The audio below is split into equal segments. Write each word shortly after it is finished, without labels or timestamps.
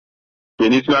Ke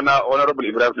ni suna na Honorable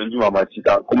Ibrahim Danjuma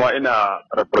Macita kuma ina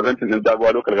representing din Sabuwa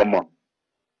local government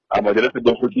a majalisar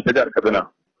dokoki ta jihar Katsina.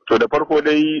 To da farko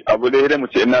dai abu dai da mu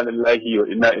ce inna lillahi wa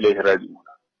inna ilaihi raji'un.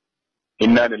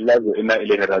 Inna lillahi wa inna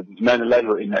ilaihi raji'un. Inna lillahi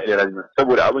wa inna ilaihi raji'un.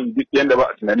 Saboda abin duk yanda ba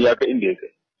a tunani ya kai inda ya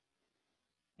kai.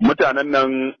 Mutanen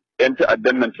nan yan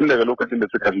ta'addan nan tun daga lokacin da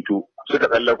suka fito suka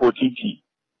tsallako titi.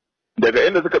 Daga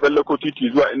inda suka tsallako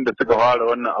titi zuwa inda suka fara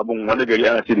wannan abun wani gari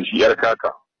ana ce da shi yar kaka.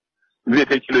 Zai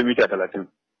kai kilomita 30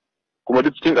 kuma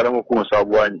duk cikin ƙaramar hukumar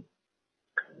Sabuwa ne.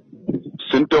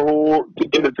 Sun taho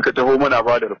duk inda suka taho mana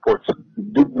ba da report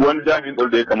duk wani jami'in tsaro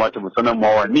da ya kamata mu sanar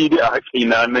mawa ni dai a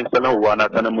haƙƙina na sanarwa na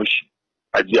sanar mashi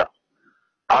a jiya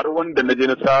har wanda na je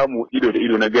na samu ido da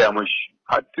ido na gaya mashi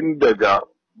har tun daga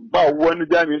ba wani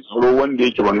jami'in tsaro wanda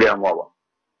yake ban gaya mawa ba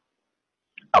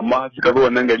amma suka zo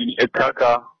wannan gari ne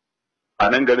kaka a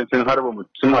nan garin sun harba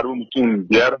mutum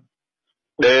 5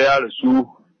 ɗaya ya rasu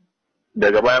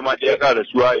daga baya ma ɗaya ƙara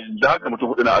rasuwa yanzu haka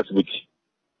mutum 4 na asibiti.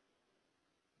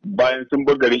 Bayan sun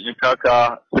bar garin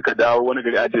Ikaka suka dawo wani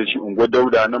gari ake da shi unguwar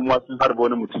Dauda nan ma sun harba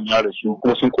wani mutum ya rasu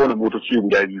kuma sun kona motoci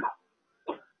guda 2.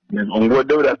 Yanzu unguwar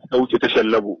Dauda suka wuce tashar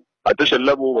Labo. A tashar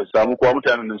Labo ba samu kowa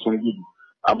mutanen nan sun gudu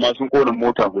amma sun kona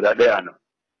mota guda 1 nan.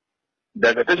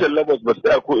 Daga tashar Labo ba su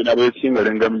tsaya ko ina ba cikin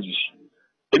garin Gamji.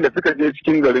 Inda suka je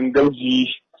cikin garin Gamji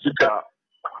suka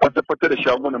fata da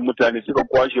shagunan mutane suka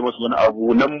kwashe masu wani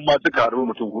abu nan ma suka harbi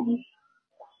mutum 4.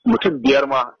 Mutum 5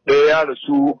 ma ɗaya ya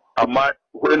rasu amma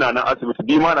 4 na nan asibiti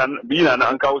biyu na nan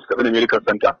an kawo su Katsina Medical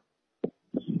Center.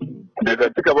 Daga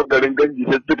suka bar garin Ganji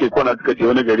sai suka kwana suka ce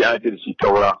wani gari ana ce da shi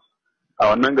Taura. A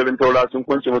wannan garin Taura sun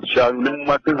kwance masu shanu nan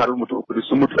ma sun harbi mutum 3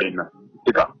 sun mutu a nan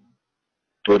duka.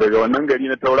 To daga wannan gari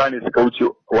na Taura ne suka wuce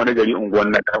wani gari unguwar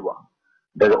Nakaba.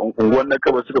 Daga unguwar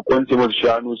Nakaba suka kwance masu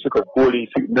shanu suka kore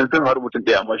dan sun harbi mutum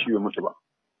 1 amma shi bai mutu ba.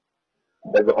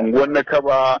 Daga unguwar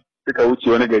Nakaba suka wuce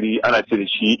wani gari ana ce da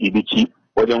shi Idiki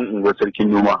wajen unguwar Sarkin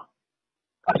Noma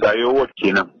a Sayo Ward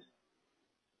kenan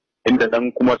inda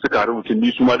nan kuma suka haru mutum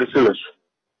 2 su ma da sun rasu.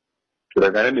 To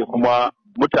daga nan ne kuma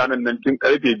mutanen nan tun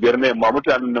karfe 5 na yamma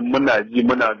mutanen nan muna ji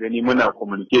muna gani muna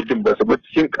communicating ba su ba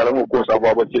cikin karamar ko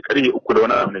Sabuwa ba ce karfe 3 da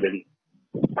wani abu na dare.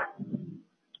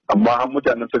 Amma har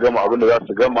mutanen su gama abin da za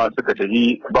su gama suka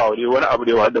tafi ba wani abu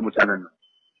da ya da mutanen nan.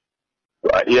 To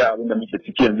a iya abin da muke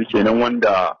ciki yanzu kenan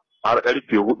wanda har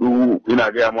karfe 4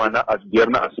 ina gaya ma na 5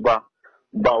 na asuba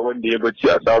ba wanda ya bacci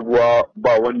a Sabuwa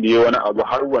ba wanda ya wani abu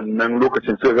har wannan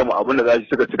lokacin suka gama abin da za su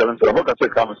suka cika ransu baka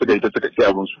suka kama suka yi ta suka ci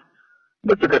abin su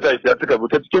da suka tashi sai suka bi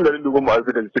ta cikin garin dogon ba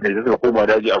suka yi suka koma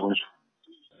daji abin su.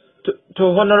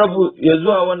 To honorable ya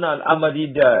zuwa wannan al'amari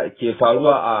da ke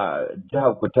faruwa a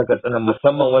jihar ku ta Katsina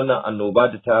musamman wannan annoba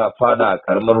da ta fada a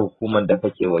karamar hukumar da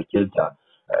kake wakilta.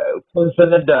 Kun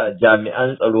sanar da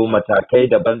jami'an tsaro matakai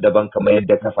daban-daban kamar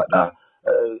yadda ka faɗa.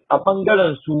 A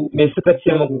ɓangaren su me suka ce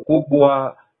maku ko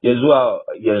kuwa ya zuwa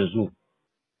yanzu?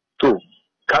 To,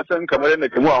 ka san kamar yadda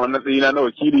kamu a wannan tsayina na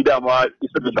wakili dama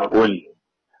isar da sako ne.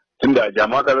 Tunda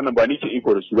jama'a tsaron nan ba ni ke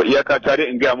iko da su ba iyaka tare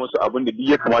in gaya musu abin da duk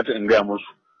ya kamata in gaya musu.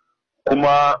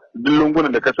 Kuma duk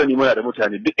lungunan da ka sani muna da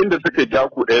mutane duk inda suka yi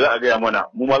taku ɗaya za a gaya mana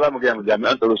mu ma za mu gaya mu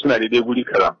jami'an tsaro suna daidai guri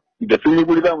kaza. Da sun yi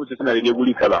guri za mu ce suna daidai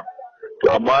guri kaza. To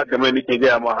amma kamar nake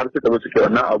gaya ma har suka zo suke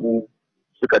wannan abu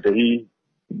suka tafi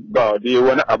ba dai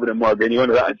wani abu da muka gani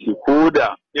wanda za a ce ko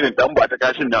da irin dan ba ta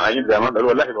kashin nan a yin zaman tsaro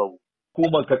wallahi babu.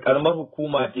 Hukumar ka karamar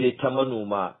hukuma ce ta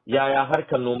manoma yaya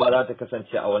harkar noma za ta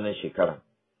kasance a wannan shekara?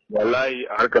 Wallahi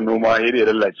a harkar noma ya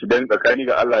da lallaci dan tsakani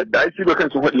ga Allah da aiki ba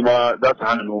kansu faɗi ma za su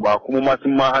hana noma kuma ma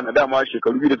sun ma hana dama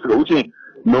shekaru 2 da suka wuce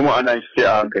noma ana shi sai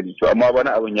a hankali to amma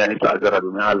bana abin ya yi ta'azzara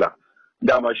domin Allah.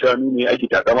 Dama shanu ne ake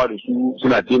takama da su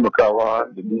suna taimakawa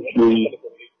da dukiyoyi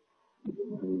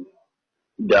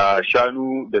da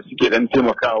shanu da suke dan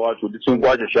taimakawa to duk sun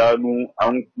kwace shanu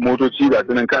an motoci ga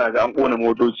sunan kana ga an kona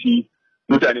motoci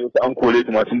mutane wasu an kore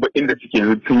su ma sun ba inda suke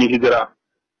sun yi hijira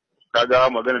kaga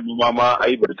maganar noma ma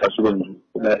ai bar ta su yanzu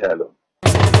na